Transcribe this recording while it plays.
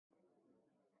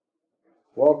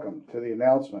Welcome to the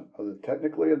announcement of the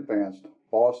technically advanced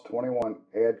Bos 21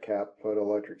 Adcap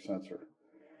photoelectric sensor.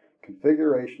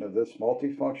 Configuration of this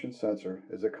multifunction sensor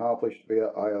is accomplished via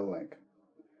I/O link.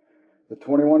 The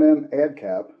 21M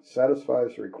Adcap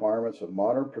satisfies the requirements of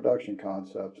modern production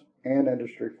concepts and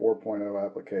Industry 4.0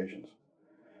 applications.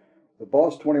 The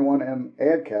Bos 21M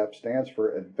Adcap stands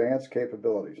for Advanced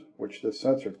Capabilities, which this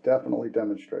sensor definitely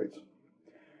demonstrates.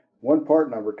 One part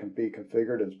number can be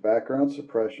configured as background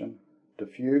suppression,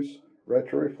 diffuse,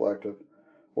 retroreflective,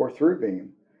 or through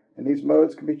beam, and these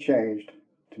modes can be changed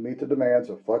to meet the demands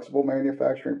of flexible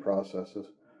manufacturing processes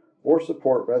or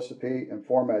support recipe and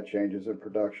format changes in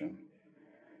production.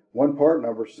 One part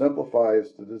number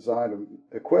simplifies the design of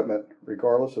equipment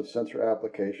regardless of sensor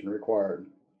application required.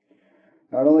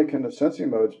 Not only can the sensing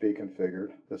modes be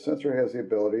configured, the sensor has the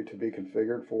ability to be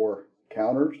configured for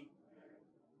counters,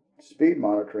 speed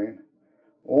monitoring,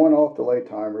 on and off delay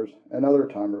timers, and other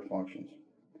timer functions.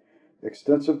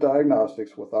 Extensive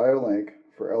diagnostics with I/O link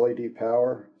for LED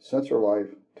power, sensor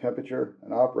life, temperature,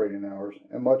 and operating hours,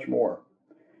 and much more.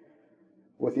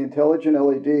 With the intelligent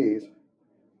LEDs,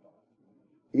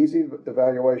 easy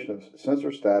evaluation of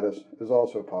sensor status is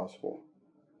also possible.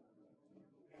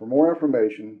 For more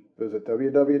information, visit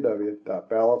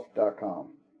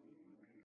www.ballots.com.